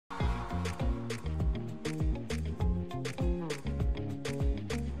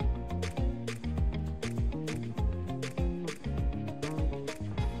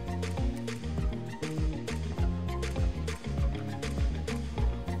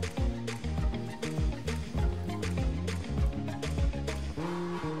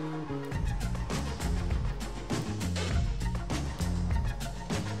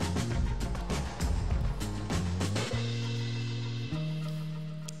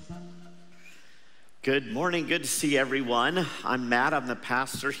Good morning, good to see everyone. I'm Matt, I'm the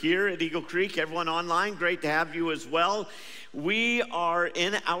pastor here at Eagle Creek. Everyone online, great to have you as well. We are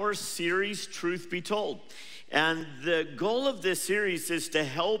in our series, Truth Be Told. And the goal of this series is to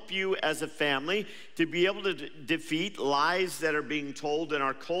help you as a family to be able to defeat lies that are being told in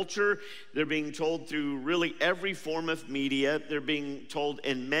our culture. They're being told through really every form of media. They're being told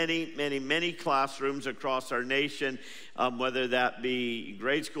in many classrooms across our nation, whether that be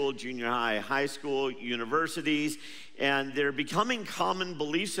grade school, junior high, high school, universities. And they're becoming common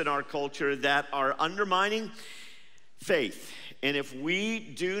beliefs in our culture that are undermining faith. And if we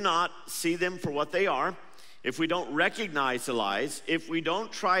do not see them for what they are, if we don't recognize the lies, if we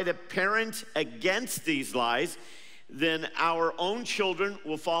don't try to parent against these lies, then our own children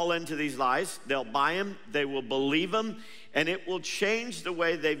will fall into these lies. They'll buy them, they will believe them, and it will change the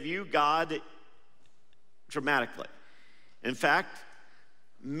way they view God dramatically. In fact,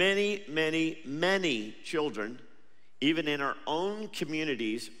 many children, even in our own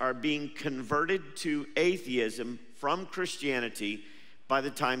communities, are being converted to atheism from Christianity by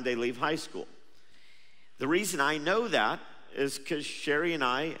the time they leave high school. The reason I know that is because Sherry and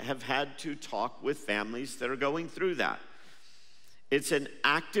I have had to talk with families that are going through that. It's an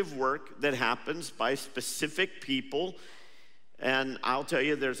active work that happens by specific people, and I'll tell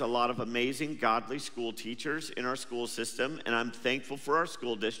you, there's a lot of amazing, godly school teachers in our school system, and I'm thankful for our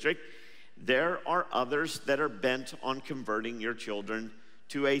school district. There are others that are bent on converting your children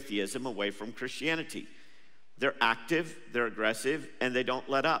to atheism away from Christianity. They're active, they're aggressive, and they don't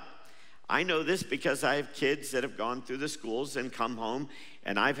let up. I know this because I have kids that have gone through the schools and come home,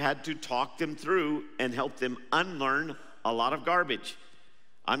 and I've had to talk them through and help them unlearn a lot of garbage.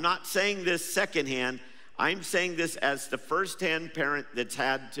 I'm not saying this secondhand. I'm saying this as the first-hand parent that's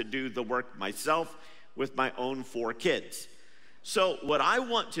had to do the work myself with my own 4 kids. So what I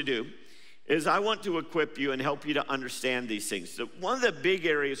want to do is I want to equip you and help you to understand these things. So one of the big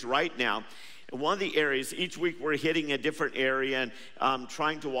areas right now, one of the areas, each week we're hitting a different area and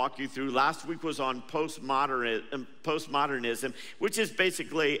trying to walk you through. Last week was on postmodernism, which is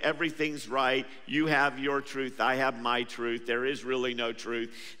basically everything's right. You have your truth, I have my truth. There is really no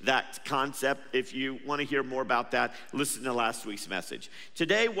truth. That concept, if you want to hear more about that, listen to last week's message.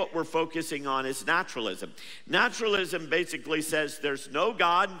 Today, what we're focusing on is naturalism. Naturalism basically says there's no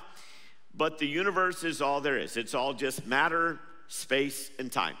God, but the universe is all there is. It's all just matter, space,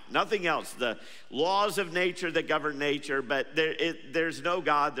 and time. Nothing else. The laws of nature that govern nature, but there's no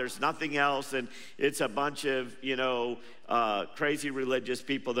God, there's nothing else, and it's a bunch of, crazy religious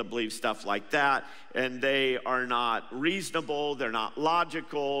people that believe stuff like that, and they are not reasonable, they're not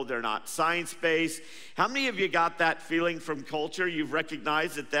logical, they're not science-based. How many of you got that feeling from culture? You've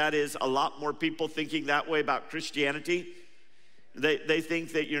recognized that is a lot more people thinking that way about Christianity? They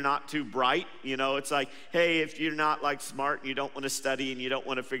think that you're not too bright. It's like, hey, if you're not like smart and you don't want to study and you don't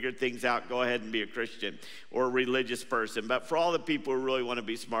want to figure things out, go ahead and be a Christian or a religious person. But for all the people who really want to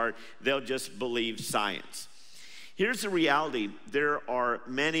be smart, they'll just believe science. Here's the reality. There are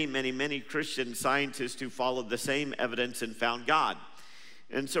many Christian scientists who followed the same evidence and found God.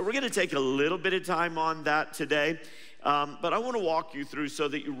 And so we're going to take a little bit of time on that today. But I want to walk you through so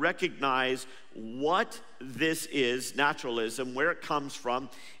that you recognize what this is, naturalism, where it comes from,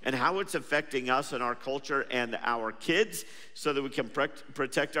 and how it's affecting us and our culture and our kids so that we can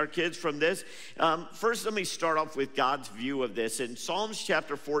protect our kids from this. First, let me start off with God's view of this. In Psalms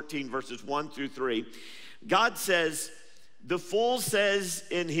chapter 14, verses 1 through 3, God says, "The fool says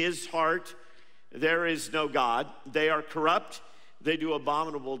in his heart, there is no God. They are corrupt. They do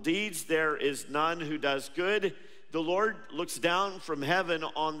abominable deeds. There is none who does good. The Lord looks down from heaven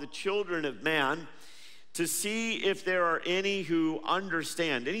on the children of man to see if there are any who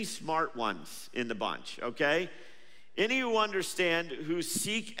understand," any smart ones in the bunch, okay? "Any who understand, who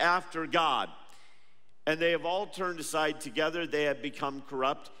seek after God. And they have all turned aside together. They have become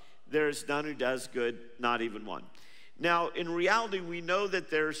corrupt. There is none who does good, not even one." Now, in reality, we know that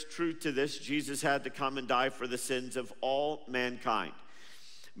there's truth to this. Jesus had to come and die for the sins of all mankind.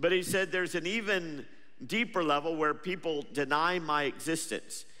 But he said there's an even deeper level where people deny my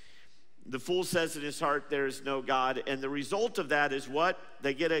existence. The fool says in his heart, there is no God. And the result of that is what?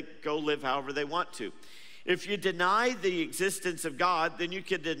 They get to go live however they want to. If you deny the existence of God, then you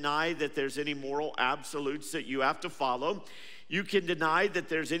can deny that there's any moral absolutes that you have to follow. You can deny that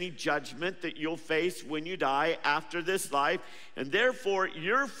there's any judgment that you'll face when you die after this life. And therefore,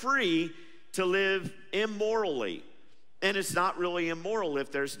 you're free to live immorally. And it's not really immoral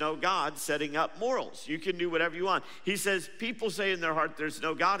if there's no God setting up morals. You can do whatever you want. He says, people say in their heart there's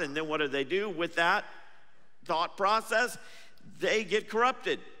no God, and then what do they do with that thought process? They get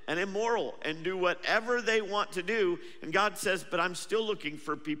corrupted and immoral and do whatever they want to do. And God says, but I'm still looking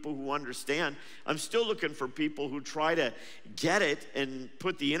for people who understand. I'm still looking for people who try to get it and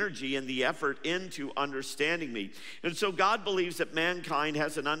put the energy and the effort into understanding me. And so God believes that mankind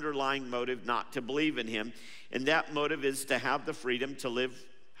has an underlying motive not to believe in him. And that motive is to have the freedom to live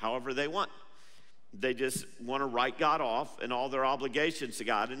however they want. They just want to write God off and all their obligations to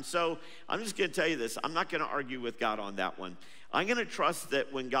God. And so I'm just going to tell you this. I'm not going to argue with God on that one. I'm going to trust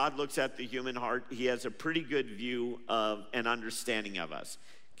that when God looks at the human heart, he has a pretty good view of and understanding of us.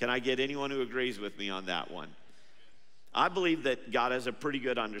 Can I get anyone who agrees with me on that one? I believe that God has a pretty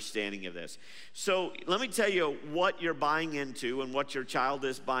good understanding of this. So let me tell you what you're buying into and what your child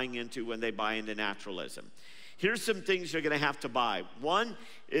is buying into when they buy into naturalism. Here's some things you're going to have to buy. One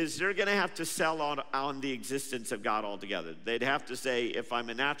is they're going to have to sell on the existence of God altogether. They'd have to say, if I'm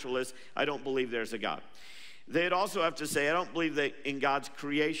a naturalist, I don't believe there's a God. They'd also have to say, I don't believe that in God's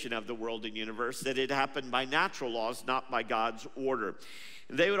creation of the world and universe, that it happened by natural laws, not by God's order.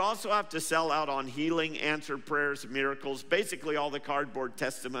 They would also have to sell out on healing, answered prayers, miracles, basically all the cardboard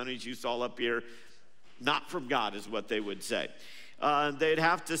testimonies you saw up here, not from God is what they would say. They'd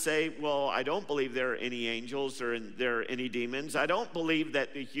have to say, well, I don't believe there are any angels or there are any demons. I don't believe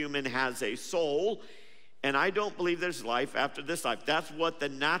that the human has a soul, and I don't believe there's life after this life. That's what the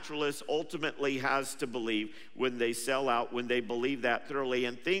naturalist ultimately has to believe when they sell out, when they believe that thoroughly.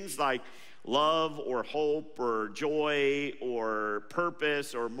 And things like love or hope or joy or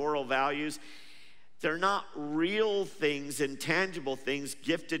purpose or moral values, they're not real things, intangible things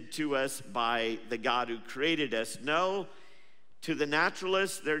gifted to us by the God who created us. No. To the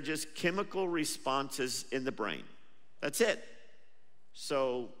naturalist, they're just chemical responses in the brain. That's it.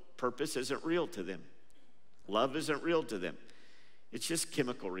 So purpose isn't real to them. Love isn't real to them. It's just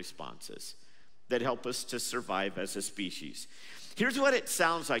chemical responses that help us to survive as a species. Here's what it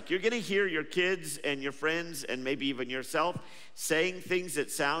sounds like. You're going to hear your kids and your friends and maybe even yourself saying things that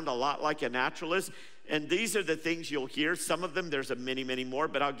sound a lot like a naturalist. And these are the things you'll hear. Some of them, there's many, many more,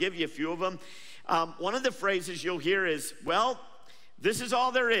 but I'll give you a few of them. One of the phrases you'll hear is, well, this is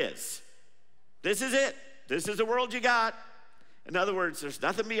all there is. This is it. This is the world you got. In other words, there's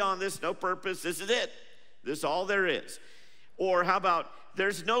nothing beyond this, no purpose. This is it. This is all there is. Or how about,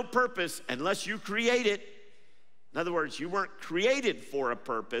 there's no purpose unless you create it. In other words, you weren't created for a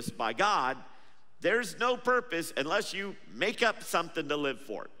purpose by God. There's no purpose unless you make up something to live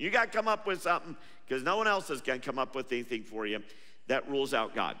for. You got to come up with something because no one else is going to come up with anything for you. That rules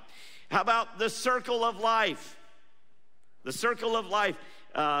out God. How about the circle of life? The circle of life.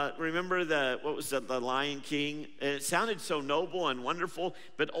 Remember the Lion King? It sounded so noble and wonderful,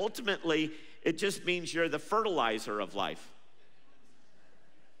 but ultimately it just means you're the fertilizer of life.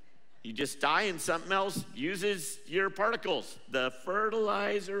 You just die and something else uses your particles. The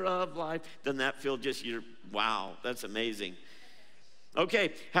fertilizer of life. Doesn't that feel just wow, that's amazing.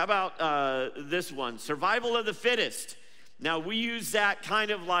 Okay, how about this one? Survival of the fittest. Now, we use that kind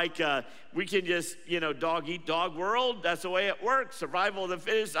of like we can just, dog eat dog world. That's the way it works. Survival of the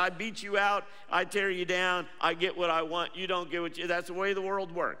fittest. I beat you out. I tear you down. I get what I want. You don't get what you. That's the way the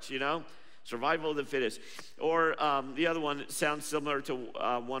world works, Survival of the fittest. Or the other one sounds similar to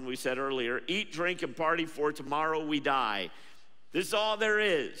one we said earlier. Eat, drink, and party for tomorrow we die. This is all there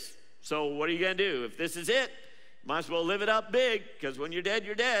is. So what are you going to do? If this is it, might as well live it up big, because when you're dead,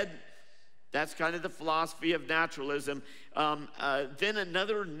 you're dead. That's kind of the philosophy of naturalism. Then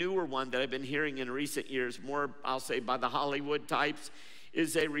another newer one that I've been hearing in recent years, more, I'll say, by the Hollywood types,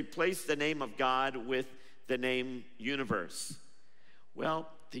 is they replace the name of God with the name universe. Well,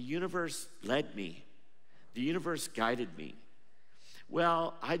 the universe led me. The universe guided me.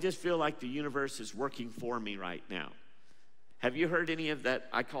 Well, I just feel like the universe is working for me right now. Have you heard any of that?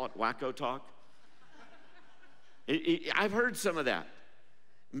 I call it wacko talk. I've heard some of that.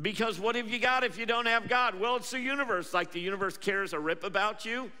 Because what have you got if you don't have God? Well, it's the universe. Like the universe cares a rip about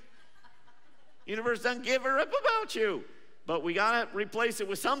you. Universe doesn't give a rip about you. But we got to replace it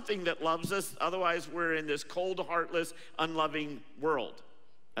with something that loves us. Otherwise, we're in this cold, heartless, unloving world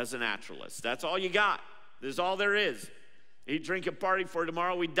as a naturalist. That's all you got. This is all there is. Eat, drink, and party for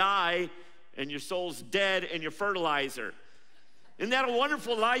tomorrow we die, and your soul's dead and your fertilizer. Isn't that a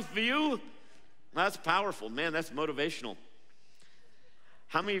wonderful life view? That's powerful. Man, that's motivational.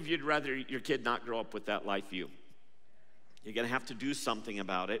 How many of you'd rather your kid not grow up with that life view? You're going to have to do something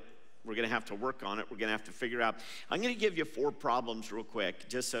about it. We're going to have to work on it. We're going to have to figure out. I'm going to give you 4 problems real quick,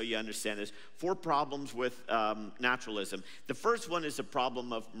 just so you understand this. 4 problems with naturalism. The first one is a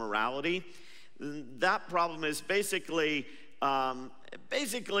problem of morality. That problem is basically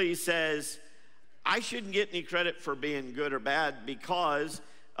says, I shouldn't get any credit for being good or bad because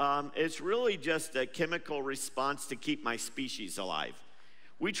it's really just a chemical response to keep my species alive.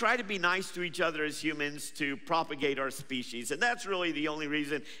 We try to be nice to each other as humans to propagate our species, and that's really the only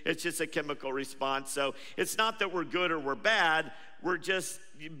reason. It's just a chemical response. So it's not that we're good or we're bad. We're just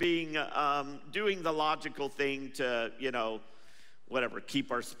being doing the logical thing to,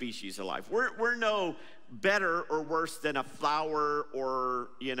 keep our species alive. We're no better or worse than a flower or,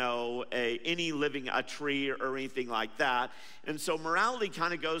 a tree or anything like that. And so morality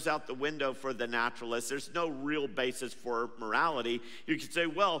kind of goes out the window for the naturalist. There's no real basis for morality. You could say,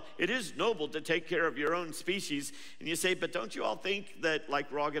 well, it is noble to take care of your own species. And you say, but don't you all think that,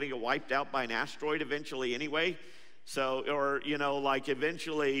 we're all going to get wiped out by an asteroid eventually anyway? So, or,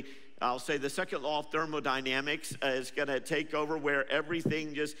 eventually, I'll say the second law of thermodynamics is going to take over, where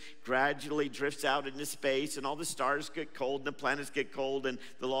everything just gradually drifts out into space, and all the stars get cold and the planets get cold, and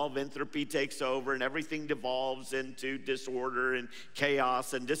the law of entropy takes over, and everything devolves into disorder and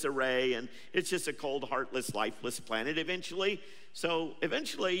chaos and disarray, and it's just a cold, heartless, lifeless planet eventually. So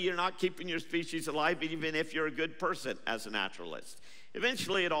eventually you're not keeping your species alive, even if you're a good person as a naturalist.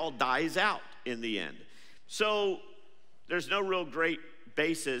 Eventually it all dies out in the end. So there's no real great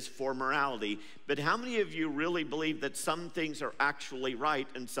basis for morality, but how many of you really believe that some things are actually right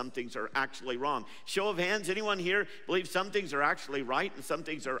and some things are actually wrong? Show of hands, anyone here believe some things are actually right and some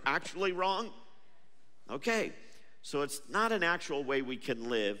things are actually wrong? Okay, so it's not an actual way we can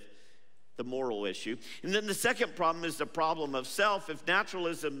live, the moral issue. And then the second problem is the problem of self. If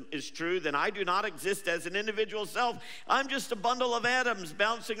naturalism is true, then I do not exist as an individual self. I'm just a bundle of atoms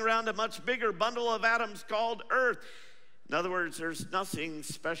bouncing around a much bigger bundle of atoms called Earth. In other words, there's nothing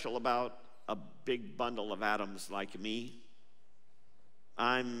special about a big bundle of atoms like me.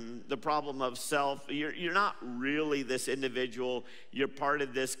 I'm the problem of self. You're not really this individual. You're part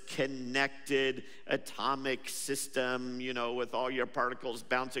of this connected atomic system, with all your particles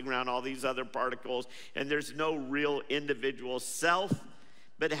bouncing around all these other particles, and there's no real individual self.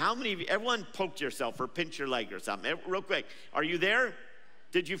 But how many of you, everyone poke yourself or pinch your leg or something, real quick. Are you there?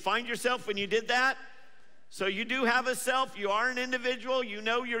 Did you find yourself when you did that? So you do have a self, you are an individual,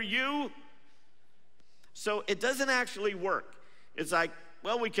 you're you. So it doesn't actually work. It's like,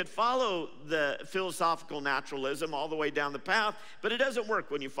 well, we could follow the philosophical naturalism all the way down the path, but it doesn't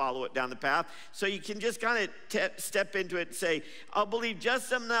work when you follow it down the path. So you can just kind of step into it and say, I'll believe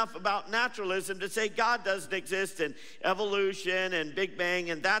just enough about naturalism to say God doesn't exist, and evolution and Big Bang,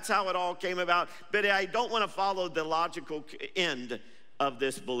 and that's how it all came about. But I don't want to follow the logical end of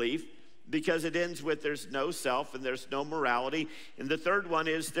this belief, because it ends with there's no self and there's no morality. And the third one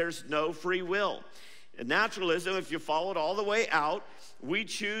is there's no free will. In naturalism, if you follow it all the way out, we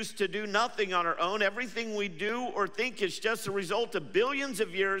choose to do nothing on our own. Everything we do or think is just a result of billions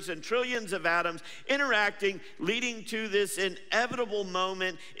of years and trillions of atoms interacting, leading to this inevitable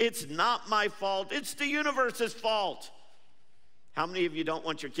moment. It's not my fault, it's the universe's fault. How many of you don't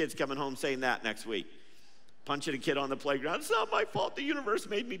want your kids coming home saying that next week? Punching a kid on the playground, it's not my fault, the universe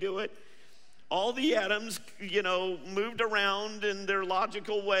made me do it. All the atoms, moved around in their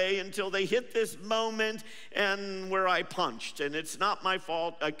logical way until they hit this moment and where I punched. And it's not my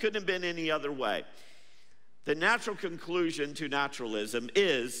fault. I couldn't have been any other way. The natural conclusion to naturalism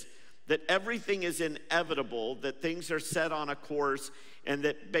is that everything is inevitable, that things are set on a course, and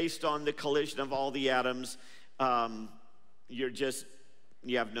that based on the collision of all the atoms, you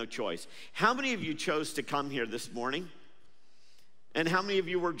have no choice. How many of you chose to come here this morning? And how many of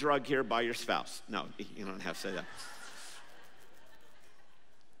you were drugged here by your spouse? No, you don't have to say that.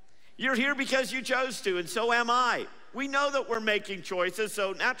 You're here because you chose to, and so am I. We know that we're making choices,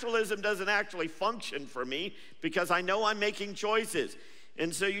 so naturalism doesn't actually function for me because I know I'm making choices.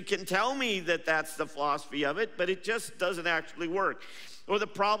 And so you can tell me that that's the philosophy of it, but it just doesn't actually work. Or the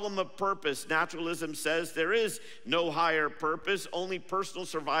problem of purpose. Naturalism says there is no higher purpose, only personal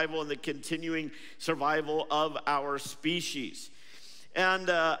survival and the continuing survival of our species. And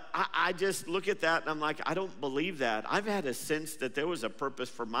I just look at that and I'm like, I don't believe that. I've had a sense that there was a purpose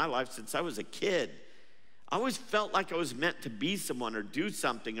for my life since I was a kid. I always felt like I was meant to be someone or do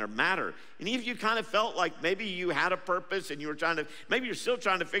something or matter. Any of you kind of felt like maybe you had a purpose and you were maybe you're still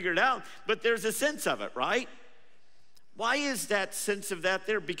trying to figure it out, but there's a sense of it, right? Why is that sense of that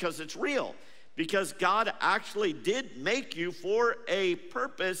there? Because it's real. Because God actually did make you for a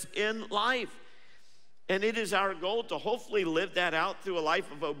purpose in life. And it is our goal to hopefully live that out through a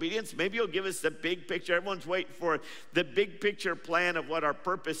life of obedience. Maybe you'll give us the big picture. Everyone's waiting for the big picture plan of what our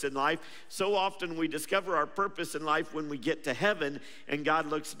purpose in life. So often we discover our purpose in life when we get to heaven, and God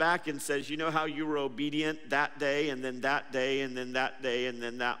looks back and says, you know how you were obedient that day, and then that day, and then that day, and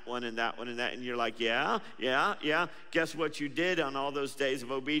then that one, and that one, and that. And you're like, yeah. Guess what you did on all those days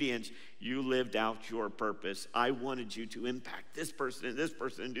of obedience? You lived out your purpose. I wanted you to impact this person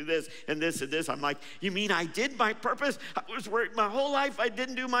and do this and this and this. I'm like, you mean I did my purpose? I was worried my whole life I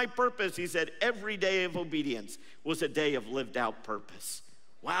didn't do my purpose. He said every day of obedience was a day of lived out purpose.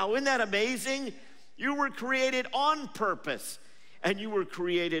 Wow, isn't that amazing? You were created on purpose, and you were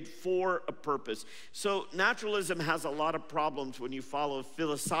created for a purpose. So naturalism has a lot of problems when you follow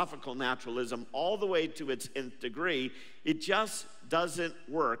philosophical naturalism all the way to its nth degree. It just doesn't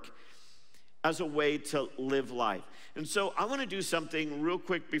work as a way to live life. And so I want to do something real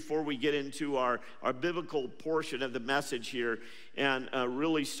quick before we get into our biblical portion of the message here and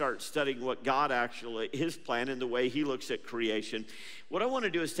really start studying what God actually, his plan and the way he looks at creation. What I want to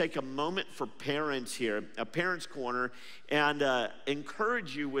do is take a moment for parents here, a parent's corner, and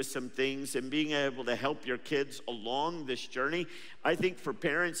encourage you with some things and being able to help your kids along this journey. I think for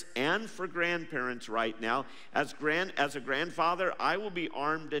parents and for grandparents right now, as a grandfather, I will be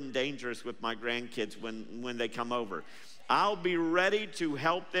armed and dangerous with my grandkids when they come over. I'll be ready to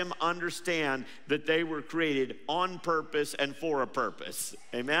help them understand that they were created on purpose and for a purpose.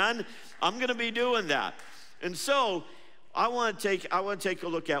 Amen? I'm going to be doing that. And so I want to take a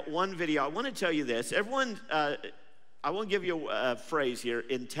look at one video. I want to tell you this. Everyone, I want to give you a phrase here,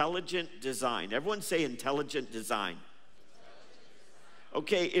 intelligent design. Everyone say intelligent design.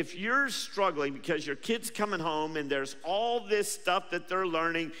 Okay, if you're struggling because your kid's coming home and there's all this stuff that they're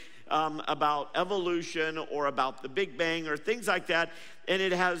learning about evolution or about the Big Bang or things like that, and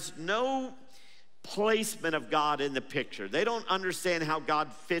it has no placement of God in the picture. They don't understand how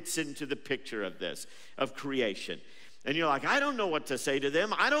God fits into the picture of this, of creation. And you're like, I don't know what to say to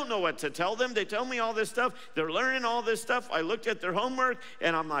them. I don't know what to tell them. They tell me all this stuff. They're learning all this stuff. I looked at their homework,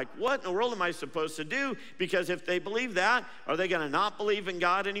 and I'm like, what in the world am I supposed to do? Because if they believe that, are they going to not believe in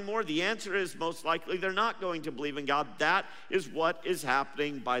God anymore? The answer is most likely they're not going to believe in God. That is what is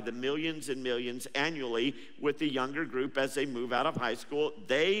happening by the millions and millions annually with the younger group as they move out of high school.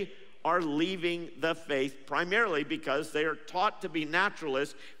 They are leaving the faith primarily because they are taught to be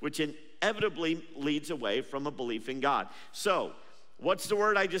naturalists, which inevitably leads away from a belief in God. So, what's the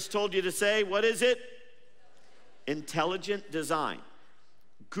word I just told you to say? What is it? Intelligent design.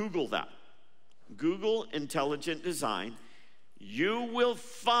 Google that. Google intelligent design. You will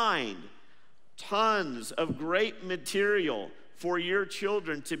find tons of great material for your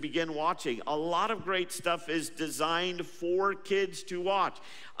children to begin watching. A lot of great stuff is designed for kids to watch.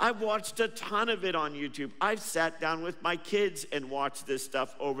 I've watched a ton of it on YouTube. I've sat down with my kids and watched this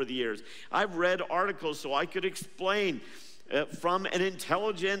stuff over the years. I've read articles so I could explain from an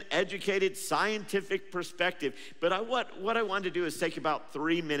intelligent, educated, scientific perspective. But what I want to do is take about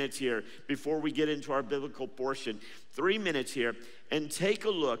 3 minutes here before we get into our biblical portion. 3 minutes here and take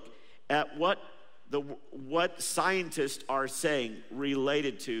a look at what scientists are saying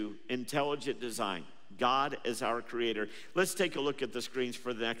related to intelligent design. God is our creator. Let's take a look at the screens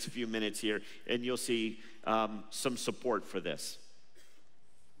for the next few minutes here, and you'll see some support for this.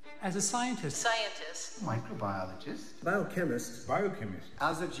 As a scientist, microbiologist, biochemist,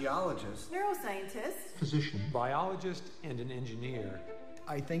 as a geologist, neuroscientist, physician, biologist, and an engineer,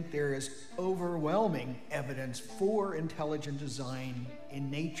 I think there is overwhelming evidence for intelligent design in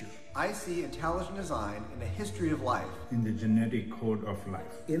nature. I see intelligent design in the history of life, in the genetic code of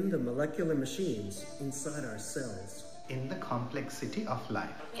life, in the molecular machines inside our cells, in the complexity of life,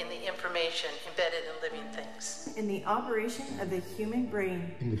 in the information embedded in living things, in the operation of the human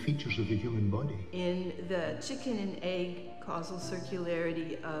brain, in the features of the human body, in the chicken and egg causal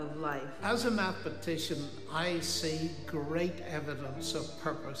circularity of life. As a mathematician, I see great evidence of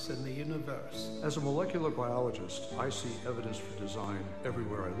purpose in the universe. As a molecular biologist, I see evidence for design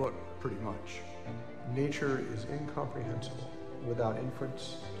everywhere I look, pretty much. Nature is incomprehensible without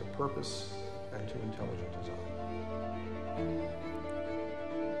inference to purpose and to intelligent design.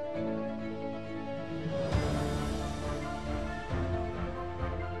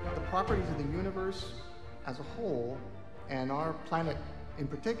 The properties of the universe as a whole, and our planet in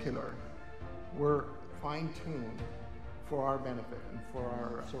particular, were fine-tuned for our benefit and for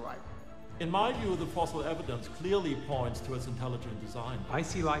our survival. In my view, the fossil evidence clearly points towards intelligent design. I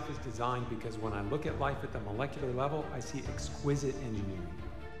see life as designed because when I look at life at the molecular level, I see exquisite engineering.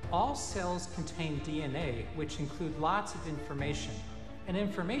 All cells contain DNA, which include lots of information. and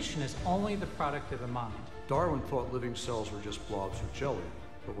information is only the product of the mind. Darwin thought living cells were just blobs of jelly,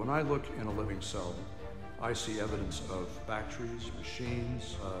 but when I look in a living cell, I see evidence of factories,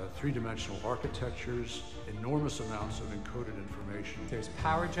 machines, three-dimensional architectures, enormous amounts of encoded information. There's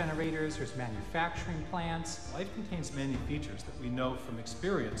power generators, there's manufacturing plants. Life contains many features that we know from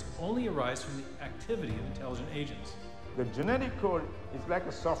experience only arise from the activity of intelligent agents. The genetic code is like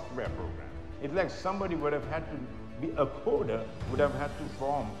a software program. It's like somebody would have had to be a coder, would have had to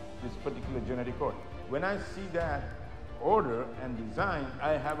form this particular genetic code. When I see that order and design,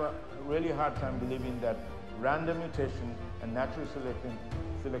 I have a really hard time believing that random mutation and natural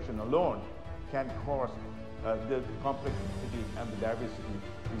selection alone can cause the complexity and the diversity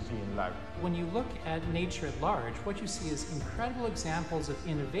we see in life. When you look at nature at large, what you see is incredible examples of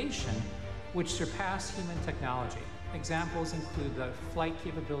innovation which surpass human technology. Examples include the flight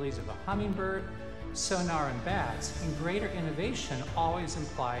capabilities of a hummingbird, sonar in bats, and greater innovation always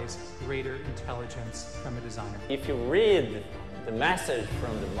implies greater intelligence from a designer. If you read the message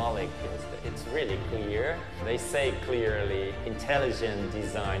from the molecules, it's really clear. They say clearly, intelligent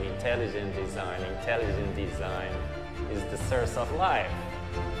design, intelligent design, intelligent design is the source of life.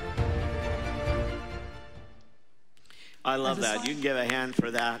 I love that. You can give a hand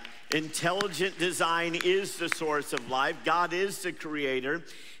for that. Intelligent design is the source of life. God is the creator.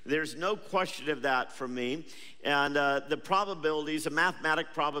 There's no question of that for me. And the probabilities, the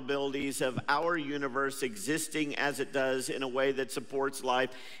mathematic probabilities of our universe existing as it does in a way that supports life.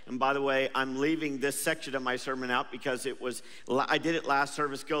 And by the way, I'm leaving this section of my sermon out because I did it last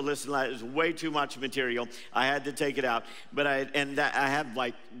service. Go listen. It was way too much material. I had to take it out. But I have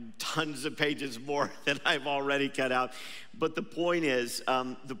like tons of pages more that I've already cut out. But the point is,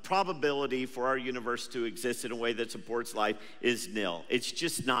 the probability for our universe to exist in a way that supports life is nil. It's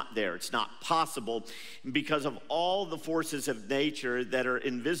just not there. It's not possible because of all the forces of nature that are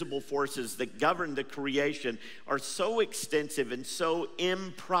invisible forces that govern the creation are so extensive and so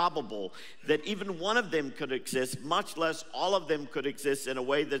improbable that even one of them could exist, much less all of them could exist in a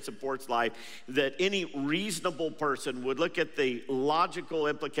way that supports life, that any reasonable person would look at the logical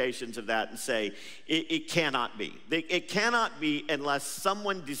implications of that and say, it cannot be. It cannot be unless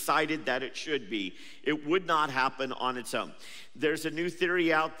someone decided that it should be. It would not happen on its own. There's a new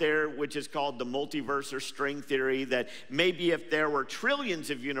theory out there which is called the multiverse or string theory, that maybe if there were trillions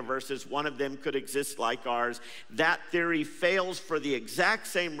of universes, one of them could exist like ours. That theory fails for the exact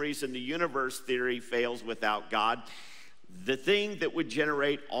same reason the universe theory fails without God. The thing that would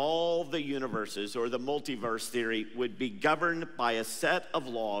generate all the universes, or the multiverse theory, would be governed by a set of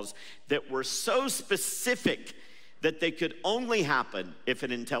laws that were so specific that they could only happen if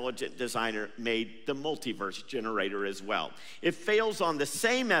an intelligent designer made the multiverse generator as well. It fails on the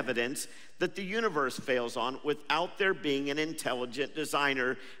same evidence that the universe fails on without there being an intelligent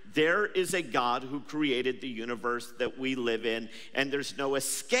designer. There is a God who created the universe that we live in, and there's no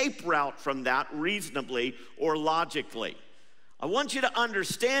escape route from that reasonably or logically. I want you to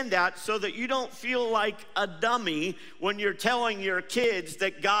understand that so that you don't feel like a dummy when you're telling your kids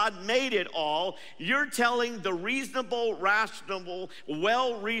that God made it all. You're telling the reasonable, rational,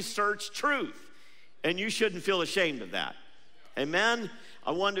 well-researched truth. And you shouldn't feel ashamed of that. Amen?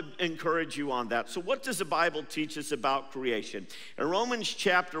 I want to encourage you on that. So what does the Bible teach us about creation? In Romans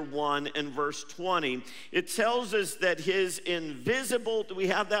chapter 1 and verse 20, it tells us that his invisible, do we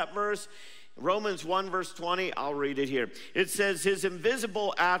have that verse? Romans 1 verse 20, I'll read it here. It says, his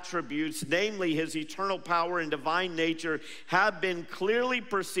invisible attributes, namely his eternal power and divine nature, have been clearly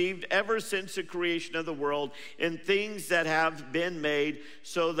perceived ever since the creation of the world in things that have been made,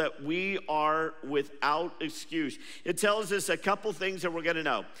 so that we are without excuse. It tells us a couple things that we're going to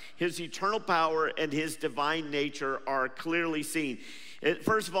know. His eternal power and his divine nature are clearly seen. It,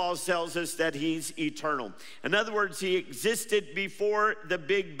 first of all, tells us that he's eternal. In other words, he existed before the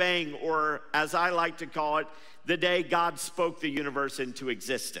Big Bang, or as I like to call it, the day God spoke the universe into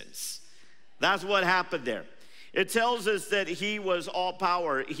existence. That's what happened there. It tells us that he was all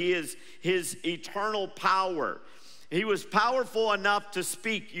power. He is his eternal power. He was powerful enough to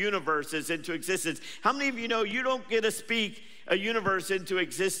speak universes into existence. How many of you know you don't get to speak a universe into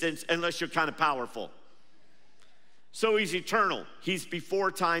existence unless you're kind of powerful? So he's eternal. He's before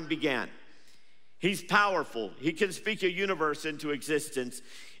time began. He's powerful. He can speak a universe into existence.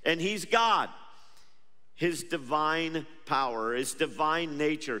 And he's God. his divine power, his divine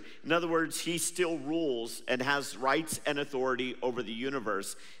nature. In other words, he still rules and has rights and authority over the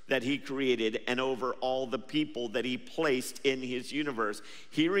universe that he created and over all the people that he placed in his universe.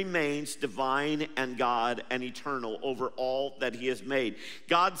 He remains divine and God and eternal over all that he has made.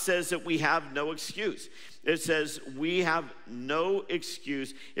 God says that we have no excuse. It says we have no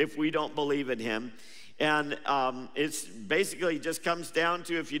excuse if we don't believe in him. And it's basically just comes down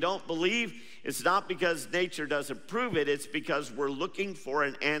to, if you don't believe, it's not because nature doesn't prove it, it's because we're looking for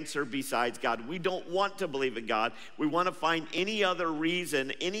an answer besides God. We don't want to believe in God. We want to find any other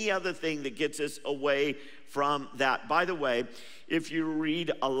reason, any other thing that gets us away from that. By the way, if you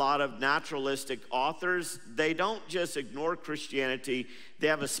read a lot of naturalistic authors, they don't just ignore Christianity, they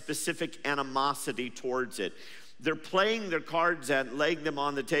have a specific animosity towards it. They're playing their cards and laying them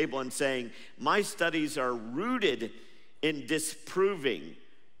on the table and saying, my studies are rooted in disproving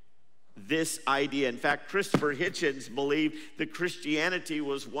this idea. In fact, Christopher Hitchens believed that Christianity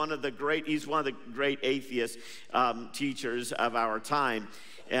was he's one of the great atheist teachers of our time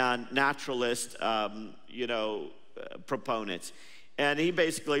and naturalist, proponents. And he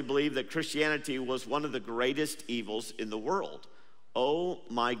basically believed that Christianity was one of the greatest evils in the world. Oh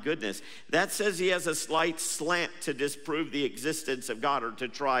my goodness. That says he has a slight slant to disprove the existence of God, or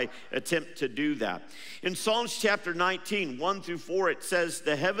to attempt to do that. In Psalms chapter 19, 1 through 4, it says,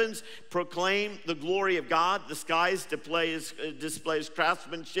 the heavens proclaim the glory of God. The skies displays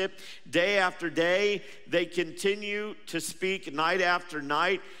craftsmanship. Day after day, they continue to speak. Night after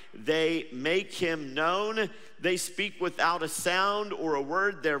night, they make him known. They speak without a sound or a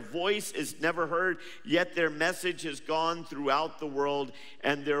word. Their voice is never heard, yet their message has gone throughout the world,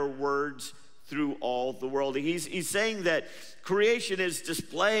 and their words through all the world. He's saying that creation is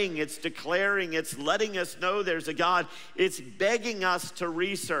displaying, it's declaring, it's letting us know there's a God. It's begging us to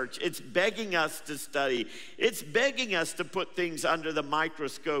research. It's begging us to study. It's begging us to put things under the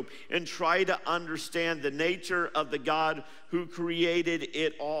microscope and try to understand the nature of the God who created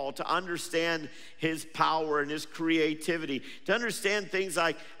it all, to understand his power and his creativity, to understand things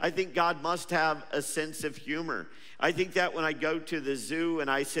like, I think God must have a sense of humor. I think that when I go to the zoo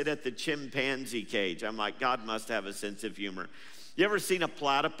and I sit at the chimpanzee cage, I'm like, God must have a sense of humor. You ever seen a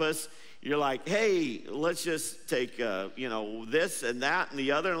platypus? You're like, hey, let's just take, this and that and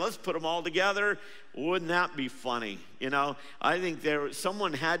the other, and let's put them all together. Wouldn't that be funny? I think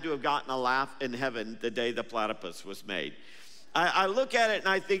someone had to have gotten a laugh in heaven the day the platypus was made. I look at it and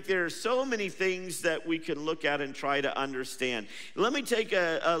I think there are so many things that we can look at and try to understand. Let me take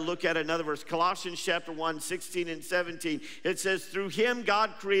a look at another verse. Colossians chapter 1, 16 and 17. It says, through him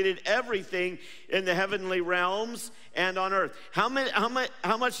God created everything in the heavenly realms and on earth. How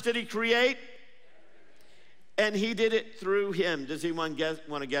much did he create? And he did it through him. Does anyone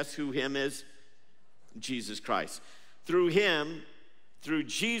want to guess who him is? Jesus Christ. Through him, through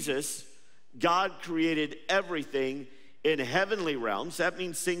Jesus, God created everything in heavenly realms. That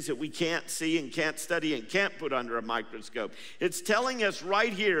means things that we can't see and can't study and can't put under a microscope. It's telling us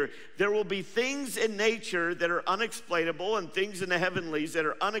right here, there will be things in nature that are unexplainable and things in the heavenlies that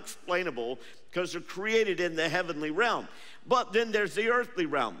are unexplainable because they're created in the heavenly realm. But then there's the earthly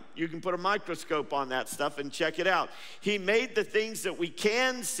realm. You can put a microscope on that stuff and check it out. He made the things that we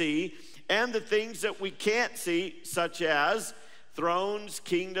can see and the things that we can't see, such as thrones,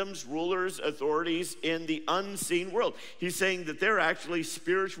 kingdoms, rulers, authorities in the unseen world. He's saying that they're actually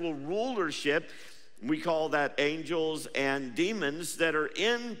spiritual rulership. We call that angels and demons that are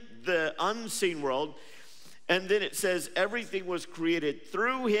in the unseen world. And then it says everything was created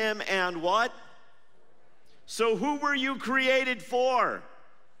through him and what? So who were you created for?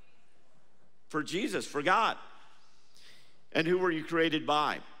 For Jesus, for God. And who were you created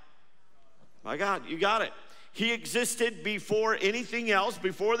by? By God. You got it. He existed before anything else,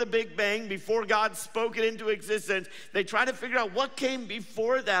 before the Big Bang, before God spoke it into existence. They try to figure out what came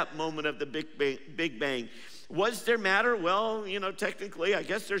before that moment of the Big Bang. Was there matter? Well, technically, I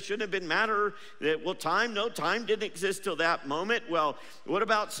guess there shouldn't have been matter. Time? No, time didn't exist till that moment. Well, what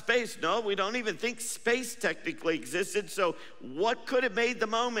about space? No, we don't even think space technically existed. So what could have made the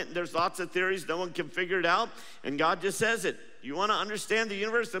moment? There's lots of theories. No one can figure it out. And God just says it. You want to understand the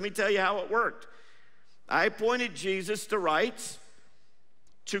universe? Let me tell you how it worked. I appointed Jesus to rights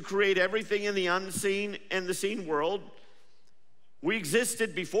to create everything in the unseen and the seen world. We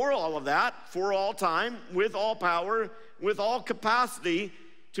existed before all of that, for all time, with all power, with all capacity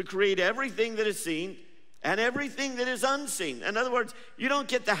to create everything that is seen and everything that is unseen. In other words, you don't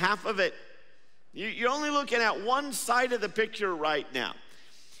get the half of it. You're only looking at one side of the picture right now.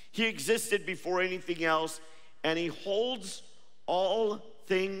 He existed before anything else, and he holds all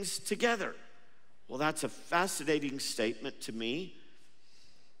things together. Well, that's a fascinating statement to me.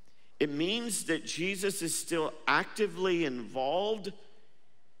 It means that Jesus is still actively involved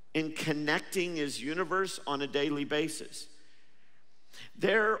in connecting his universe on a daily basis.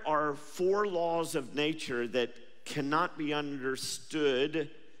 There are 4 laws of nature that cannot be understood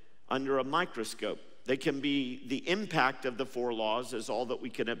under a microscope. They can be, the impact of the 4 laws is all that we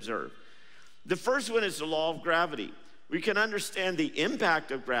can observe. The first one is the law of gravity. We can understand the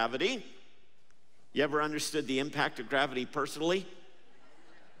impact of gravity. You ever understood the impact of gravity personally?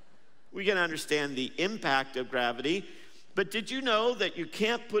 We can understand the impact of gravity, but did you know that you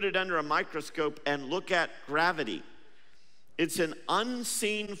can't put it under a microscope and look at gravity? It's an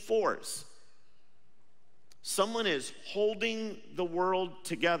unseen force. Someone is holding the world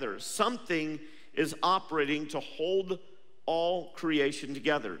together. Something is operating to hold all creation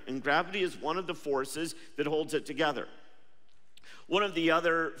together. And gravity is one of the forces that holds it together. One of the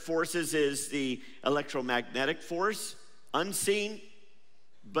other forces is the electromagnetic force, unseen,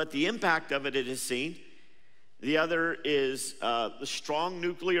 but the impact of it is seen. The other is the strong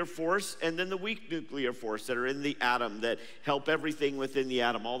nuclear force, and then the weak nuclear force that are in the atom that help everything within the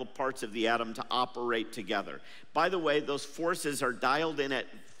atom, all the parts of the atom to operate together. By the way, those forces are dialed in at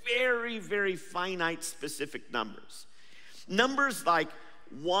very, very finite specific numbers. Numbers like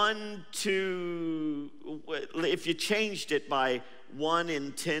 1 to, if you changed it by 1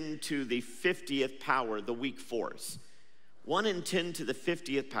 in 10 to the 50th power, the weak force. 1 in 10 to the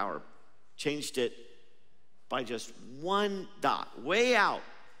 50th power, changed it by just 1 dot, way out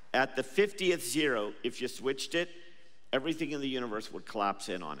at the 50th zero. If you switched it, everything in the universe would collapse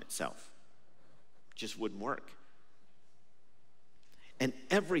in on itself. It just wouldn't work. And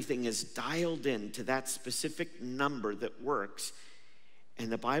everything is dialed in to that specific number that works.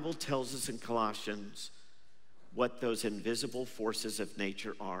 And the Bible tells us in Colossians what those invisible forces of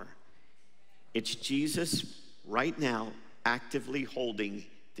nature are. It's Jesus right now actively holding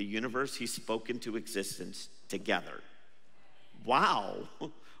the universe he's spoken to existence together. Wow.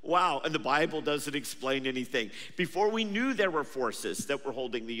 Wow. And the Bible doesn't explain anything. Before we knew there were forces that were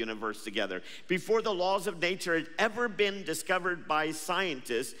holding the universe together, before the laws of nature had ever been discovered by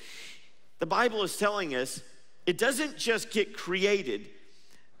scientists, the Bible is telling us it doesn't just get created.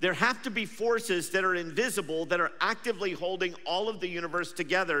 There have to be forces that are invisible that are actively holding all of the universe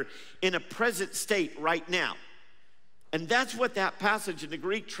together in a present state right now. And that's what that passage in the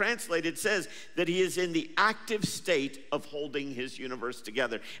Greek translated says, that he is in the active state of holding his universe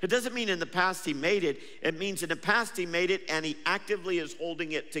together. It doesn't mean in the past he made it. It means in the past he made it and he actively is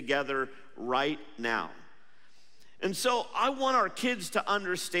holding it together right now. And so I want our kids to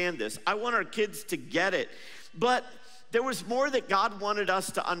understand this. I want our kids to get it. But there was more that God wanted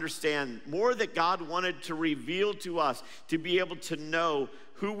us to understand, more that God wanted to reveal to us, to be able to know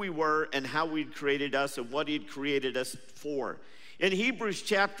who we were and how he'd created us and what he'd created us for. In Hebrews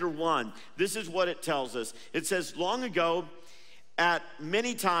chapter 1, this is what it tells us. It says, long ago, at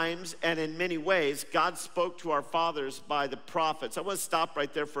many times and in many ways, God spoke to our fathers by the prophets. I want to stop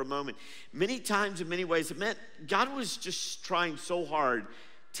right there for a moment. Many times in many ways, it meant God was just trying so hard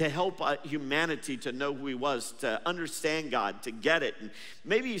to help humanity to know who he was, to understand God, to get it. And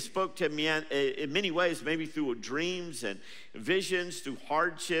maybe he spoke to man in many ways, maybe through dreams and visions, through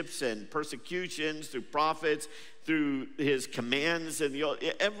hardships and persecutions, through prophets, through his commands, and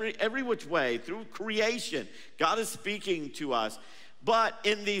every which way, through creation. God is speaking to us. But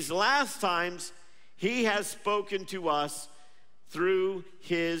in these last times, he has spoken to us through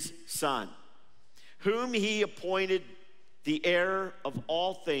his Son, whom he appointed the heir of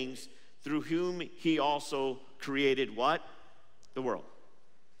all things, through whom he also created what? The world.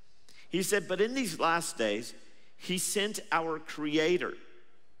 He said, but in these last days, he sent our Creator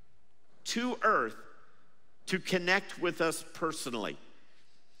to earth to connect with us personally.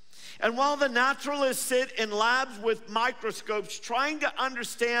 And while the naturalists sit in labs with microscopes trying to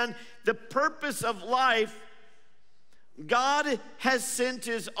understand the purpose of life, God has sent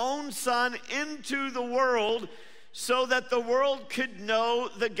his own Son into the world so that the world could know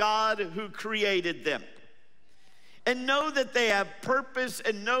the God who created them, and know that they have purpose,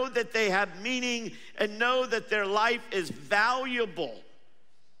 and know that they have meaning, and know that their life is valuable.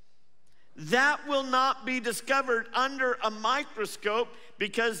 That will not be discovered under a microscope,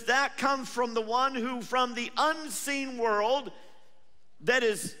 because that comes from the one who, from the unseen world that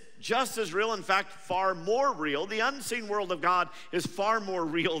is just as real, in fact, far more real. The unseen world of God is far more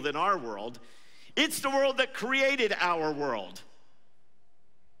real than our world. It's the world that created our world.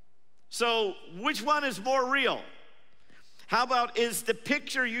 So which one is more real? How about, is the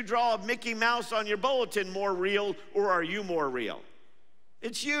picture you draw of Mickey Mouse on your bulletin more real, or are you more real?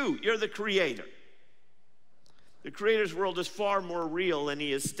 It's you. You're the creator. The Creator's world is far more real, and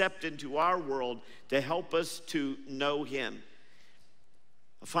he has stepped into our world to help us to know him.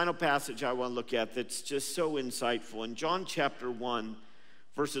 A final passage I want to look at that's just so insightful. In John chapter 1,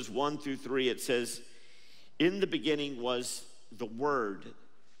 verses 1 through 3, it says, "In the beginning was the Word."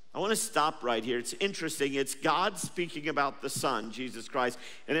 I want to stop right here. It's interesting. It's God speaking about the Son, Jesus Christ.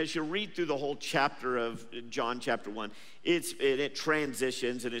 And as you read through the whole chapter of John chapter 1, it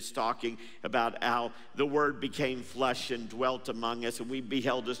transitions, and it's talking about how the Word became flesh and dwelt among us, and we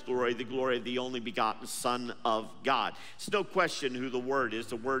beheld his glory, the glory of the only begotten Son of God. There's no question who the Word is.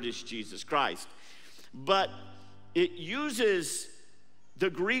 The Word is Jesus Christ. But it uses the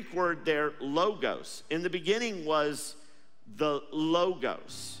Greek word there, logos. In the beginning was the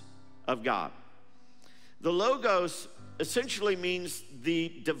logos of God. The logos essentially means the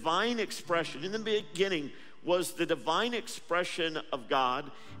divine expression. In the beginning was the divine expression of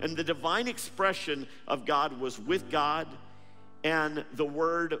God, and the divine expression of God was with God, and the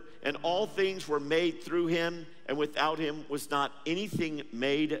Word, and all things were made through him, and without him was not anything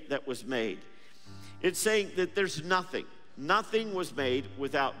made that was made. It's saying that there's nothing was made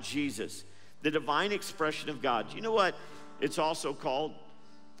without Jesus, the divine expression of God. You know what it's also called?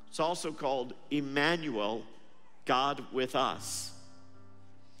 It's also called Emmanuel, God with us.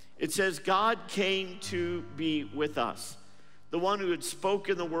 It says God came to be with us, the one who had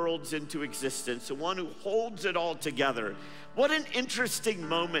spoken the worlds into existence, the one who holds it all together. What an interesting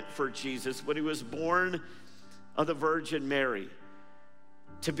moment for Jesus when he was born of the Virgin Mary,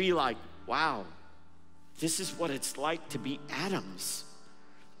 to be like, wow, this is what it's like to be atoms.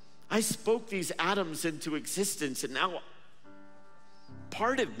 I spoke these atoms into existence, and now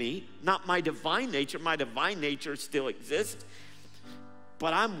part of me, not my divine nature still exists,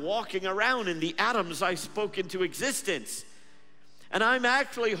 but I'm walking around in the atoms I spoke into existence. And I'm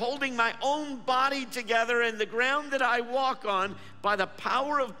actually holding my own body together in the ground that I walk on by the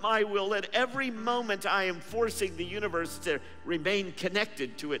power of my will. At every moment I am forcing the universe to remain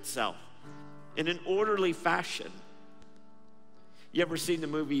connected to itself in an orderly fashion. You ever seen the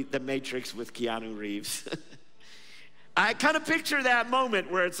movie The Matrix with Keanu Reeves? I kind of picture that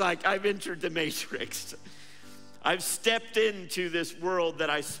moment where it's like, I've entered the Matrix. I've stepped into this world that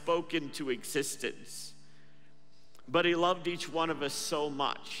I spoke into existence. But he loved each one of us so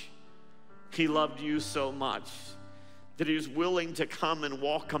much. He loved you so much that he was willing to come and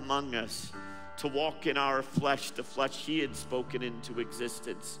walk among us, to walk in our flesh, the flesh he had spoken into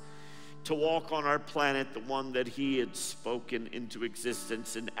existence, to walk on our planet, the one that he had spoken into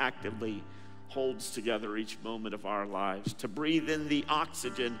existence and actively holds together each moment of our lives, to breathe in the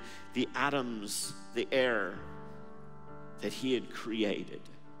oxygen, the atoms, the air that he had created,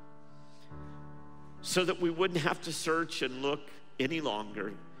 so that we wouldn't have to search and look any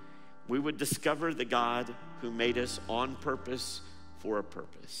longer. We would discover the God who made us on purpose for a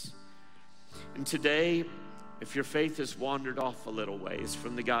purpose. And today, if your faith has wandered off a little ways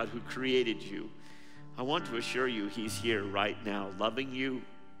from the God who created you, I want to assure you he's here right now, loving you,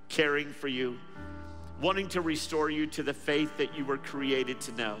 caring for you, wanting to restore you to the faith that you were created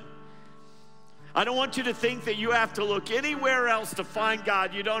to know. I don't want you to think that you have to look anywhere else to find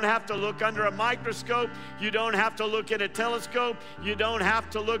God. You don't have to look under a microscope. You don't have to look in a telescope. You don't have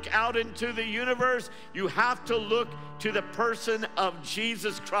to look out into the universe. You have to look to the person of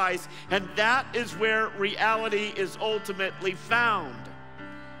Jesus Christ, and that is where reality is ultimately found.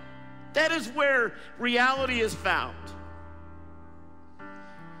 That is where reality is found.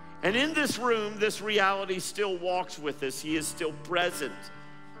 And in this room, this reality still walks with us. He is still present.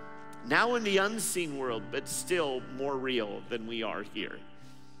 Now in the unseen world, but still more real than we are here.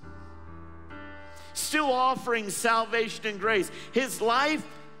 Still offering salvation and grace. His life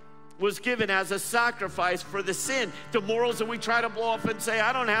was given as a sacrifice for the sin. The morals that we try to blow off and say,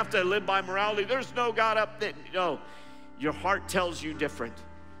 I don't have to live by morality. There's no God up there. No, your heart tells you different.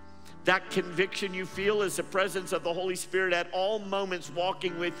 That conviction you feel is the presence of the Holy Spirit at all moments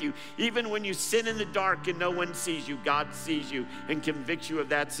walking with you. Even when you sin in the dark and no one sees you, God sees you and convicts you of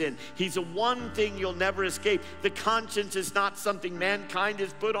that sin. He's the one thing you'll never escape. The conscience is not something mankind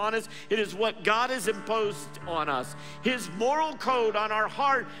has put on us. It is what God has imposed on us. His moral code on our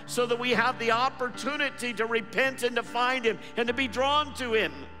heart so that we have the opportunity to repent and to find him and to be drawn to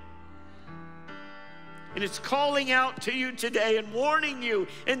him. And it's calling out to you today and warning you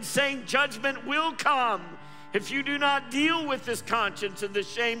and saying judgment will come if you do not deal with this conscience and this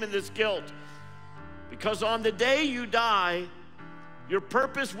shame and this guilt. Because on the day you die, your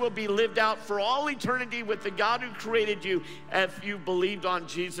purpose will be lived out for all eternity with the God who created you if you believed on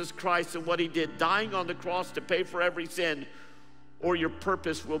Jesus Christ and what he did, dying on the cross to pay for every sin, or your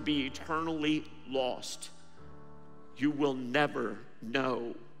purpose will be eternally lost you will never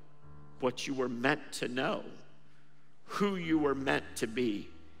know what you were meant to know, who you were meant to be,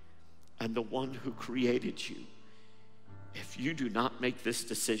 and the one who created you, if you do not make this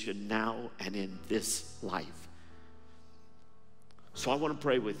decision now and in this life. So I want to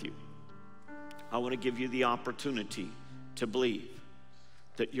pray with you. I want to give you the opportunity to believe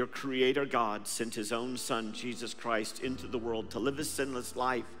that your Creator God sent His own Son, Jesus Christ, into the world to live a sinless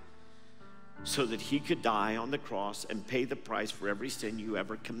life so that He could die on the cross and pay the price for every sin you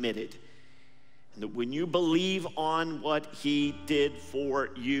ever committed. And that when you believe on what He did for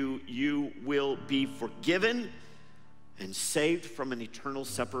you, you will be forgiven and saved from an eternal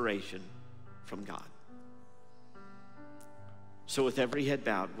separation from God. So with every head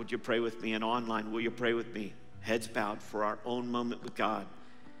bowed, would you pray with me? And online, will you pray with me? Heads bowed for our own moment with God.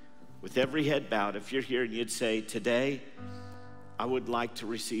 With every head bowed, if you're here and you'd say, today, I would like to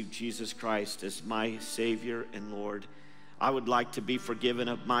receive Jesus Christ as my Savior and Lord. I would like to be forgiven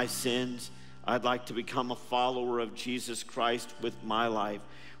of my sins. I'd like to become a follower of Jesus Christ with my life.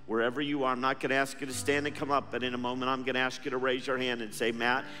 Wherever you are, I'm not going to ask you to stand and come up, but in a moment I'm going to ask you to raise your hand and say,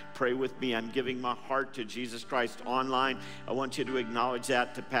 Matt, pray with me. I'm giving my heart to Jesus Christ. Online, I want you to acknowledge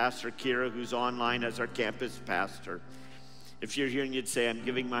that to Pastor Kira, who's online as our campus pastor. If you're here and you'd say, I'm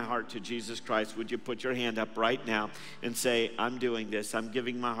giving my heart to Jesus Christ, would you put your hand up right now and say, I'm doing this. I'm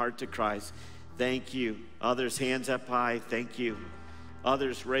giving my heart to Christ. Thank you. Others, hands up high. Thank you.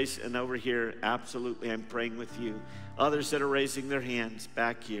 Others raising over here, absolutely, I'm praying with you. Others that are raising their hands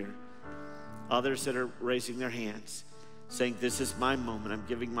back here. Others that are raising their hands, saying, this is my moment. I'm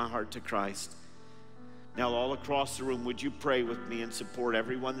giving my heart to Christ. Now, all across the room, would you pray with me and support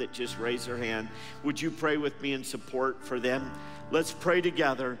everyone that just raised their hand? Would you pray with me in support for them? Let's pray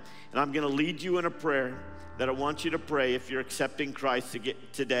together, and I'm going to lead you in a prayer that I want you to pray if you're accepting Christ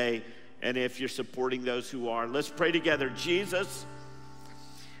today and if you're supporting those who are. Let's pray together. Jesus,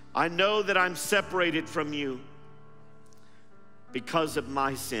 I know that I'm separated from you because of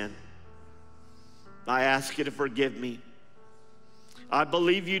my sin. I ask you to forgive me. I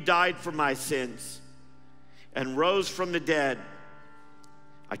believe you died for my sins and rose from the dead.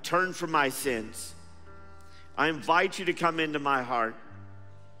 I turn from my sins. I invite you to come into my heart.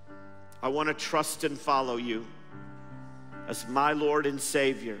 I want to trust and follow you as my Lord and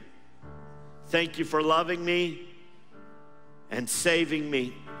Savior. Thank you for loving me and saving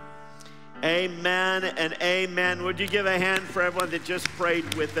me. Amen and amen. Would you give a hand for everyone that just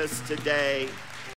prayed with us today?